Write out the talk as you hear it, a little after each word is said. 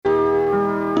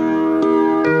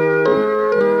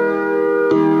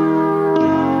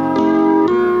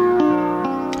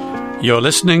You're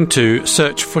listening to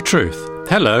Search for Truth.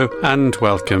 Hello and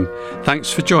welcome.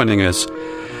 Thanks for joining us.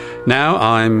 Now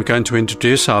I'm going to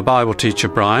introduce our Bible teacher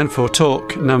Brian for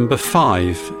talk number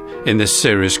 5 in this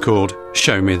series called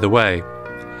Show Me the Way.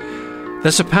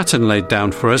 There's a pattern laid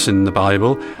down for us in the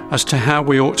Bible as to how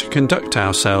we ought to conduct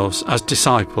ourselves as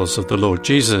disciples of the Lord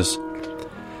Jesus.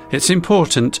 It's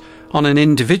important on an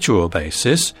individual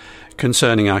basis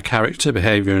concerning our character,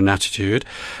 behaviour and attitude,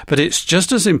 but it's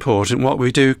just as important what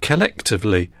we do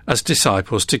collectively as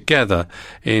disciples together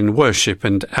in worship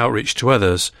and outreach to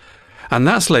others. And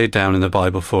that's laid down in the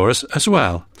Bible for us as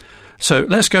well. So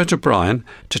let's go to Brian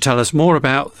to tell us more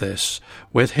about this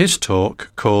with his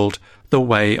talk called The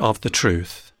Way of the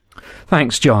Truth.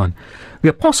 Thanks, John. The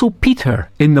Apostle Peter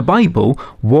in the Bible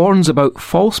warns about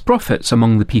false prophets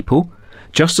among the people,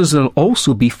 just as there will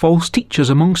also be false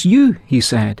teachers amongst you, he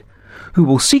said, who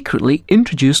will secretly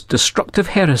introduce destructive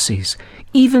heresies,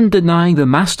 even denying the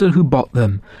master who bought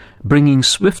them, bringing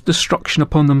swift destruction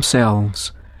upon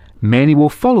themselves. Many will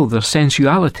follow their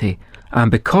sensuality,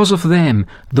 and because of them,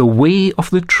 the way of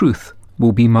the truth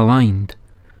will be maligned.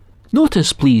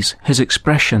 Notice, please, his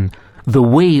expression, the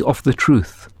way of the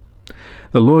truth.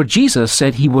 The Lord Jesus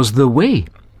said he was the way.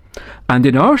 And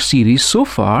in our series so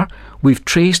far, we've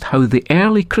traced how the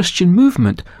early Christian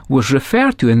movement was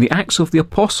referred to in the Acts of the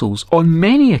Apostles on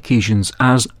many occasions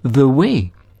as the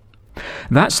way.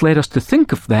 That's led us to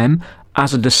think of them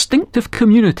as a distinctive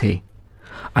community.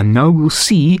 And now we'll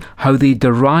see how they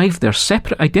derive their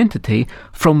separate identity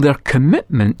from their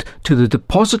commitment to the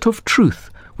deposit of truth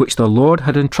which the Lord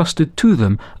had entrusted to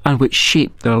them and which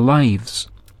shaped their lives.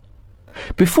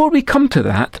 Before we come to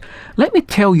that, let me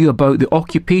tell you about the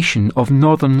occupation of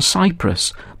northern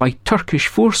Cyprus by Turkish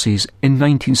forces in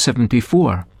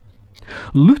 1974.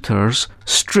 Looters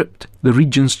stripped the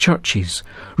region's churches,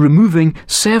 removing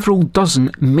several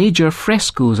dozen major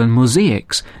frescoes and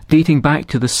mosaics dating back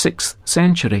to the 6th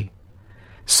century.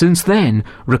 Since then,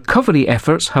 recovery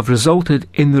efforts have resulted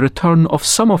in the return of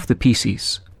some of the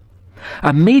pieces.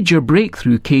 A major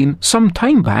breakthrough came some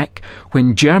time back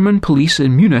when German police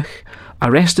in Munich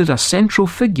arrested a central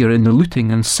figure in the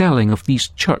looting and selling of these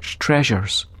church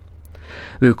treasures.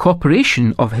 The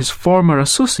cooperation of his former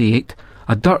associate,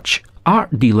 a Dutch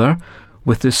art dealer,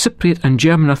 with the Cypriot and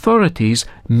German authorities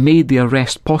made the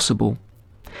arrest possible.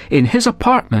 In his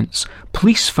apartments,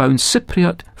 police found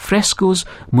Cypriot frescoes,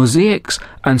 mosaics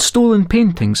and stolen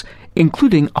paintings,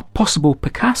 including a possible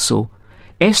Picasso,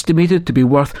 estimated to be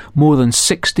worth more than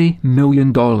 $60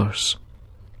 million.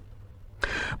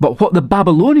 But what the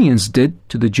Babylonians did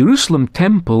to the Jerusalem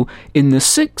temple in the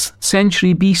 6th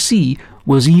century BC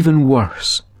was even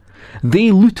worse.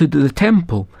 They looted the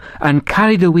temple and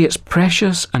carried away its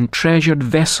precious and treasured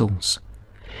vessels.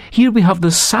 Here we have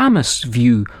the psalmist's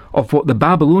view of what the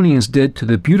Babylonians did to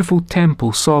the beautiful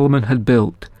temple Solomon had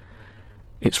built.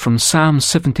 It's from Psalm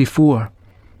 74.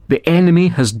 The enemy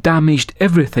has damaged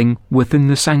everything within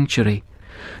the sanctuary.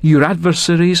 Your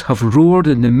adversaries have roared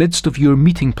in the midst of your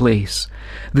meeting place.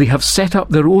 They have set up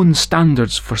their own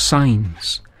standards for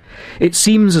signs. It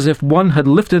seems as if one had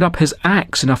lifted up his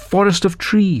axe in a forest of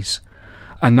trees,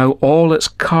 and now all its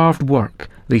carved work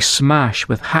they smash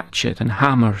with hatchet and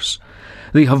hammers.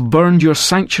 They have burned your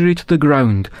sanctuary to the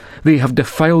ground. They have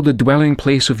defiled the dwelling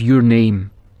place of your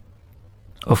name.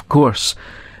 Of course,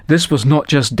 this was not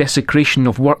just desecration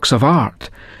of works of art.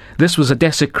 This was a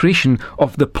desecration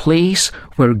of the place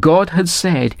where God had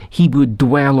said he would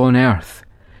dwell on earth.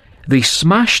 They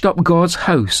smashed up God's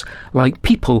house like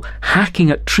people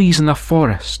hacking at trees in a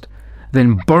forest,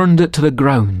 then burned it to the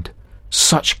ground.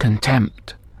 Such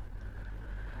contempt.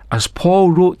 As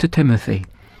Paul wrote to Timothy,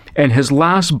 in his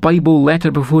last Bible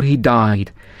letter before he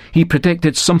died, he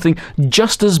predicted something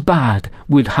just as bad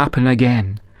would happen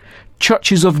again.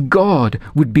 Churches of God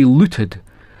would be looted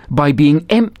by being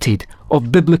emptied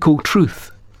of biblical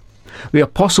truth. The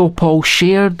Apostle Paul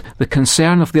shared the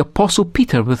concern of the Apostle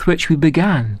Peter with which we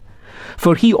began,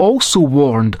 for he also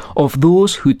warned of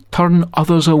those who turn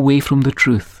others away from the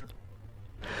truth.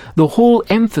 The whole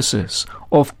emphasis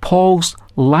of Paul's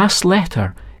last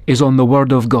letter is on the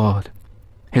Word of God.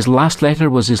 His last letter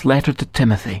was his letter to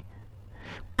Timothy.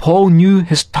 Paul knew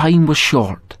his time was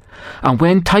short, and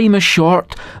when time is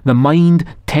short, the mind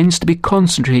tends to be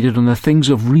concentrated on the things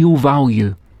of real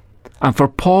value. And for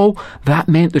Paul, that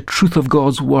meant the truth of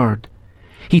God's Word.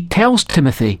 He tells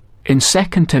Timothy in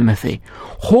 2 Timothy,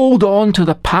 hold on to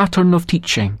the pattern of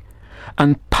teaching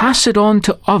and pass it on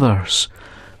to others.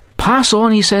 Pass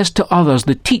on, he says, to others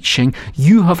the teaching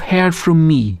you have heard from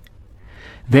me.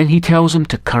 Then he tells him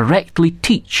to correctly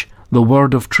teach the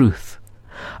word of truth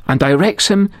and directs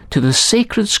him to the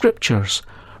sacred scriptures,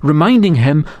 reminding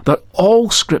him that all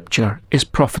Scripture is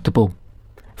profitable.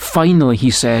 Finally,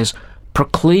 he says,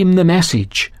 proclaim the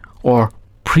message, or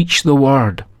preach the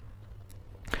word.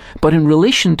 But in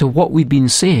relation to what we've been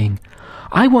saying,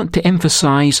 I want to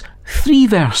emphasize 3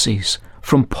 verses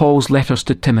from Paul's letters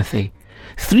to Timothy.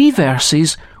 3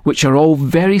 verses which are all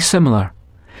very similar.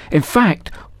 In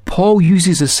fact, Paul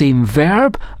uses the same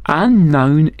verb and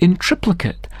noun in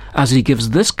triplicate as he gives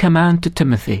this command to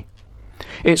Timothy.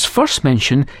 Its first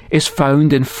mention is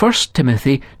found in 1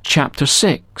 Timothy chapter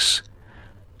 6.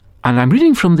 And I'm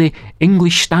reading from the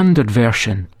English Standard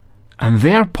Version. And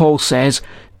there Paul says,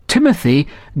 Timothy,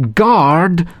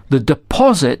 guard the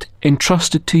deposit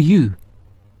entrusted to you.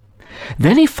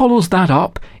 Then he follows that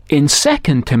up in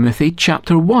 2 Timothy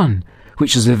chapter 1,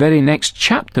 which is the very next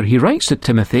chapter he writes to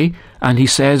Timothy, and he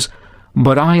says,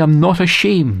 but I am not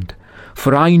ashamed,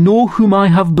 for I know whom I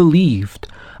have believed,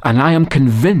 and I am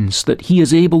convinced that he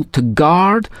is able to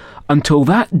guard until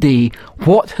that day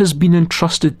what has been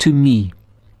entrusted to me.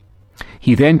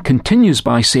 He then continues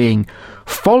by saying,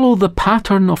 follow the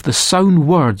pattern of the sound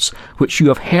words which you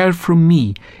have heard from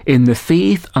me in the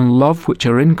faith and love which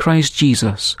are in Christ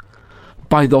Jesus.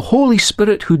 By the Holy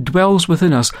Spirit who dwells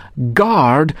within us,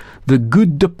 guard the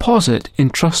good deposit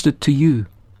entrusted to you.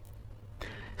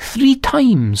 3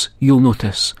 times, you'll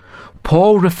notice,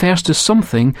 Paul refers to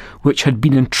something which had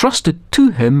been entrusted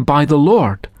to him by the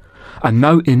Lord. And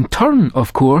now in turn,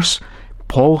 of course,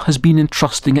 Paul has been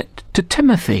entrusting it to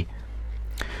Timothy.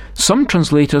 Some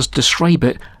translators describe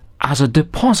it as a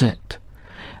deposit.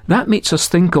 That makes us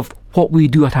think of what we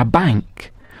do at a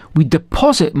bank. We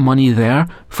deposit money there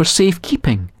for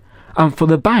safekeeping and for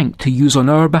the bank to use on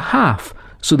our behalf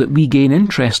so that we gain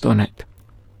interest on it.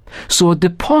 So a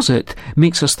deposit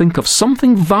makes us think of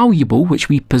something valuable which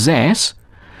we possess,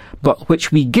 but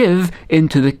which we give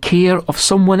into the care of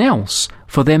someone else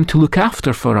for them to look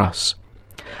after for us.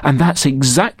 And that's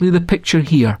exactly the picture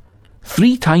here,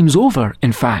 3 times over,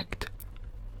 in fact.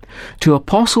 To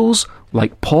apostles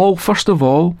like Paul, first of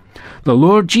all, the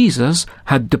Lord Jesus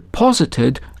had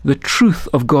deposited the truth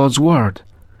of God's Word.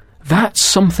 That's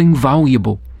something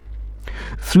valuable.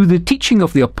 Through the teaching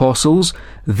of the apostles,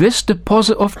 this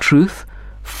deposit of truth,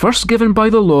 first given by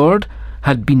the Lord,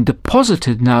 had been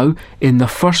deposited now in the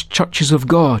first churches of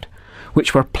God,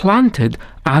 which were planted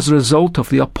as a result of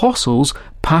the apostles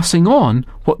passing on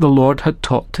what the Lord had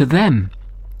taught to them.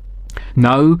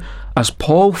 Now, as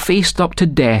Paul faced up to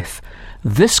death,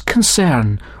 this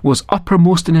concern was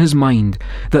uppermost in his mind,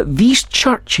 that these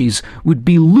churches would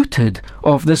be looted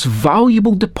of this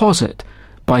valuable deposit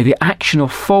by the action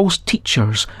of false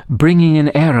teachers bringing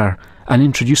in error and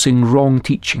introducing wrong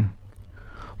teaching.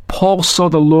 Paul saw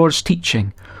the Lord's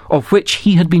teaching, of which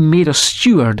he had been made a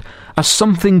steward, as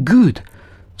something good,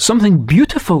 something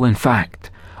beautiful in fact,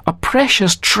 a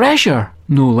precious treasure,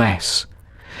 no less.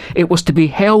 It was to be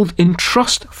held in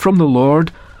trust from the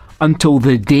Lord until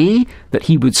the day that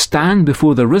he would stand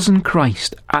before the risen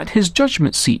Christ at his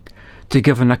judgment seat to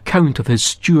give an account of his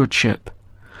stewardship.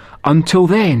 Until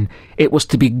then, it was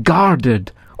to be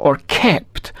guarded or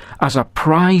kept as a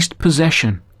prized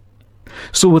possession.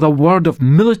 So with a word of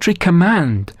military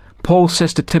command, Paul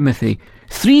says to Timothy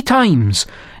 3 times,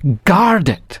 guard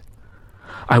it.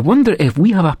 I wonder if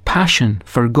we have a passion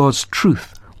for God's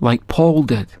truth like Paul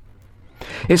did.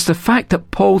 It's the fact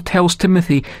that Paul tells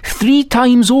Timothy 3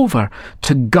 times over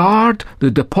to guard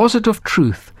the deposit of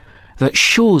truth that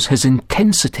shows his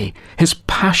intensity, his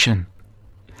passion.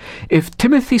 If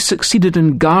Timothy succeeded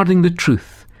in guarding the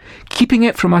truth, keeping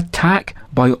it from attack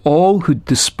by all who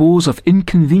dispose of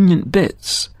inconvenient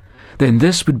bits, then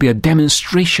this would be a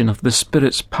demonstration of the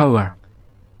Spirit's power.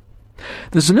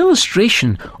 There's an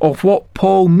illustration of what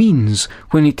Paul means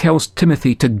when he tells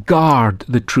Timothy to guard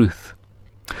the truth.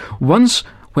 Once,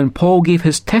 when Paul gave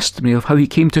his testimony of how he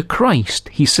came to Christ,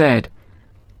 he said,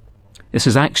 this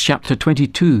is Acts chapter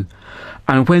 22,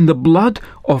 and when the blood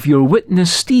of your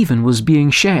witness Stephen was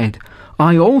being shed,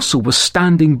 I also was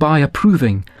standing by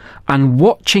approving and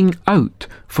watching out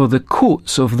for the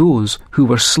coats of those who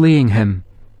were slaying him.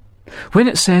 When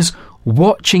it says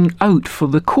watching out for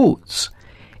the coats,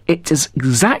 it is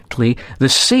exactly the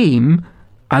same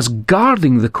as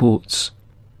guarding the coats.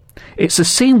 It's the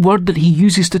same word that he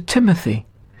uses to Timothy.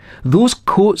 Those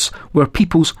coats were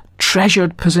people's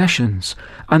treasured possessions,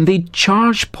 and they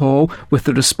charged Paul with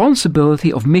the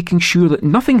responsibility of making sure that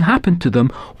nothing happened to them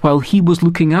while he was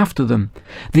looking after them.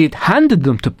 They had handed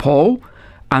them to Paul,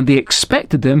 and they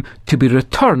expected them to be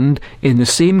returned in the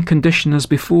same condition as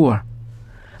before.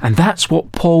 And that's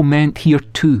what Paul meant here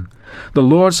too, The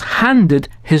Lord's handed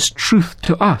his truth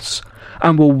to us,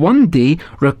 and will one day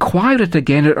require it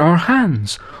again at our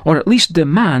hands, or at least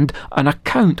demand an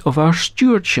account of our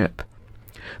stewardship.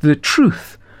 The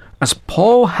truth, as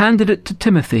Paul handed it to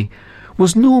Timothy,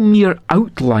 was no mere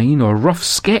outline or rough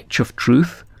sketch of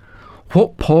truth.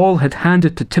 What Paul had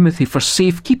handed to Timothy for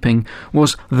safekeeping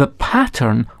was the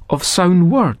pattern of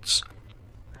sound words.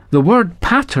 The word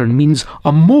pattern means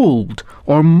a mould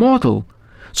or model,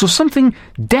 so something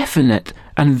definite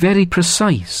and very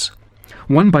precise.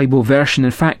 One Bible version,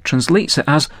 in fact, translates it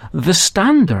as the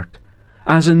standard,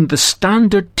 as in the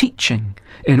standard teaching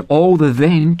in all the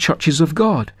then churches of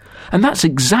God. And that's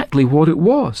exactly what it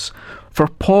was, for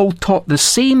Paul taught the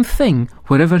same thing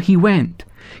wherever he went.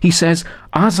 He says,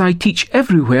 as I teach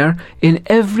everywhere in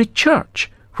every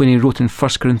church, when he wrote in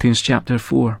 1 Corinthians chapter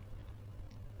 4.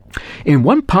 In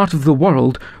one part of the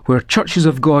world where churches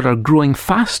of God are growing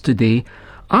fast today,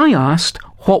 I asked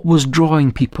what was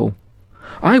drawing people.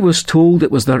 I was told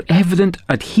it was their evident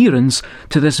adherence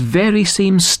to this very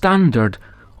same standard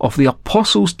of the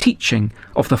apostles' teaching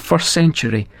of the first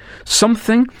century,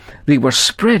 something they were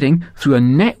spreading through a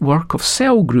network of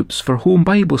cell groups for home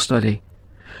Bible study.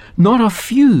 Not a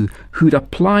few who'd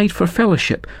applied for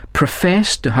fellowship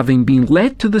professed to having been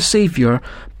led to the Saviour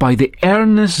by the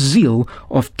earnest zeal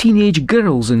of teenage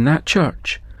girls in that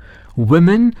church.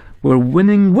 Women were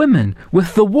winning women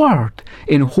with the Word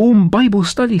in home Bible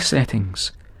study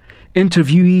settings.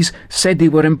 Interviewees said they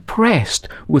were impressed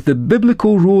with the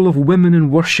biblical role of women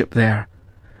in worship there.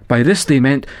 By this they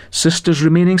meant sisters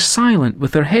remaining silent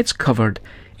with their heads covered,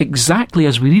 exactly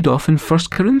as we read of in 1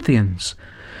 Corinthians.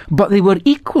 But they were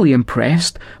equally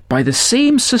impressed by the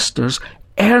same sisters'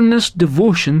 earnest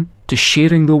devotion to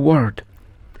sharing the Word.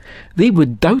 They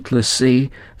would doubtless say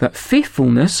that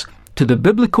faithfulness to the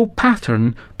biblical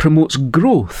pattern promotes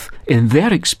growth in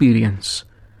their experience.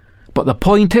 But the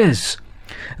point is,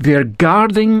 they're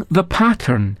guarding the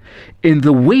pattern in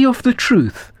the way of the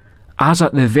truth, as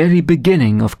at the very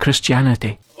beginning of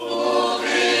Christianity.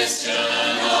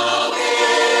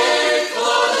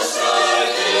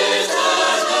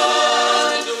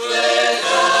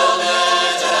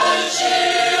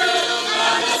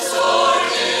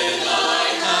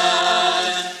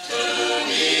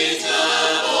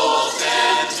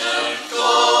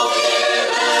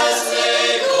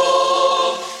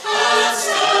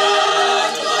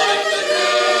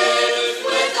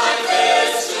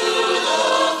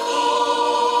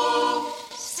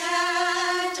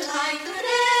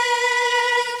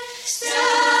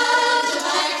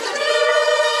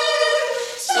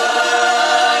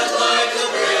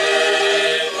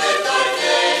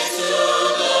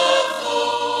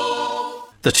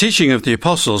 The teaching of the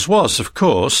apostles was, of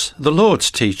course, the Lord's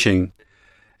teaching.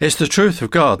 It's the truth of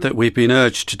God that we've been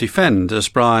urged to defend, as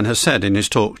Brian has said in his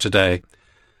talk today.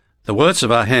 The words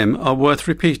of our hymn are worth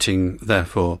repeating,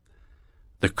 therefore.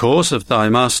 The cause of thy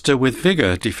master with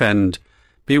vigour defend.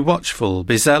 Be watchful,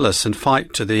 be zealous, and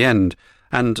fight to the end,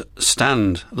 and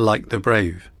stand like the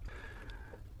brave.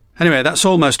 Anyway, that's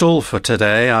almost all for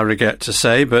today, I regret to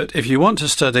say, but if you want to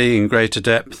study in greater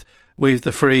depth, we've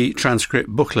the free transcript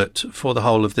booklet for the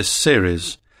whole of this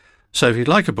series. So if you'd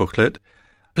like a booklet,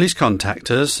 please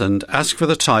contact us and ask for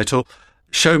the title,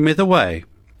 Show Me the Way.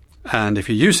 And if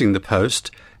you're using the post,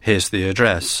 here's the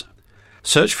address.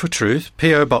 Search for Truth,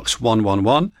 P.O. Box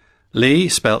 111, Leigh,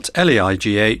 spelt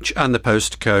Leigh, and the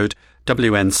postcode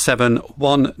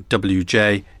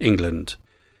WN7 England.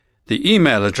 The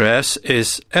email address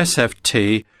is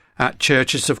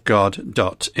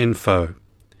sft@churchesofgod.info.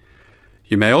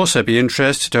 You may also be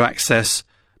interested to access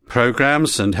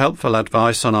programs and helpful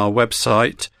advice on our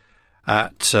website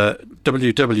at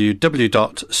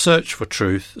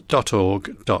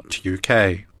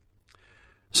www.searchfortruth.org.uk.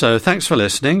 So thanks for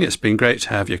listening. It's been great to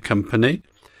have your company.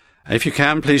 If you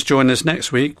can, please join us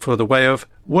next week for the way of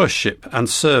worship and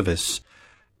service.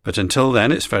 But until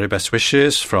then, it's very best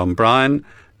wishes from Brian,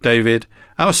 David,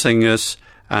 our singers,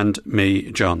 and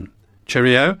me, John.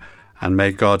 Cheerio, and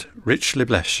may God richly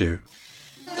bless you.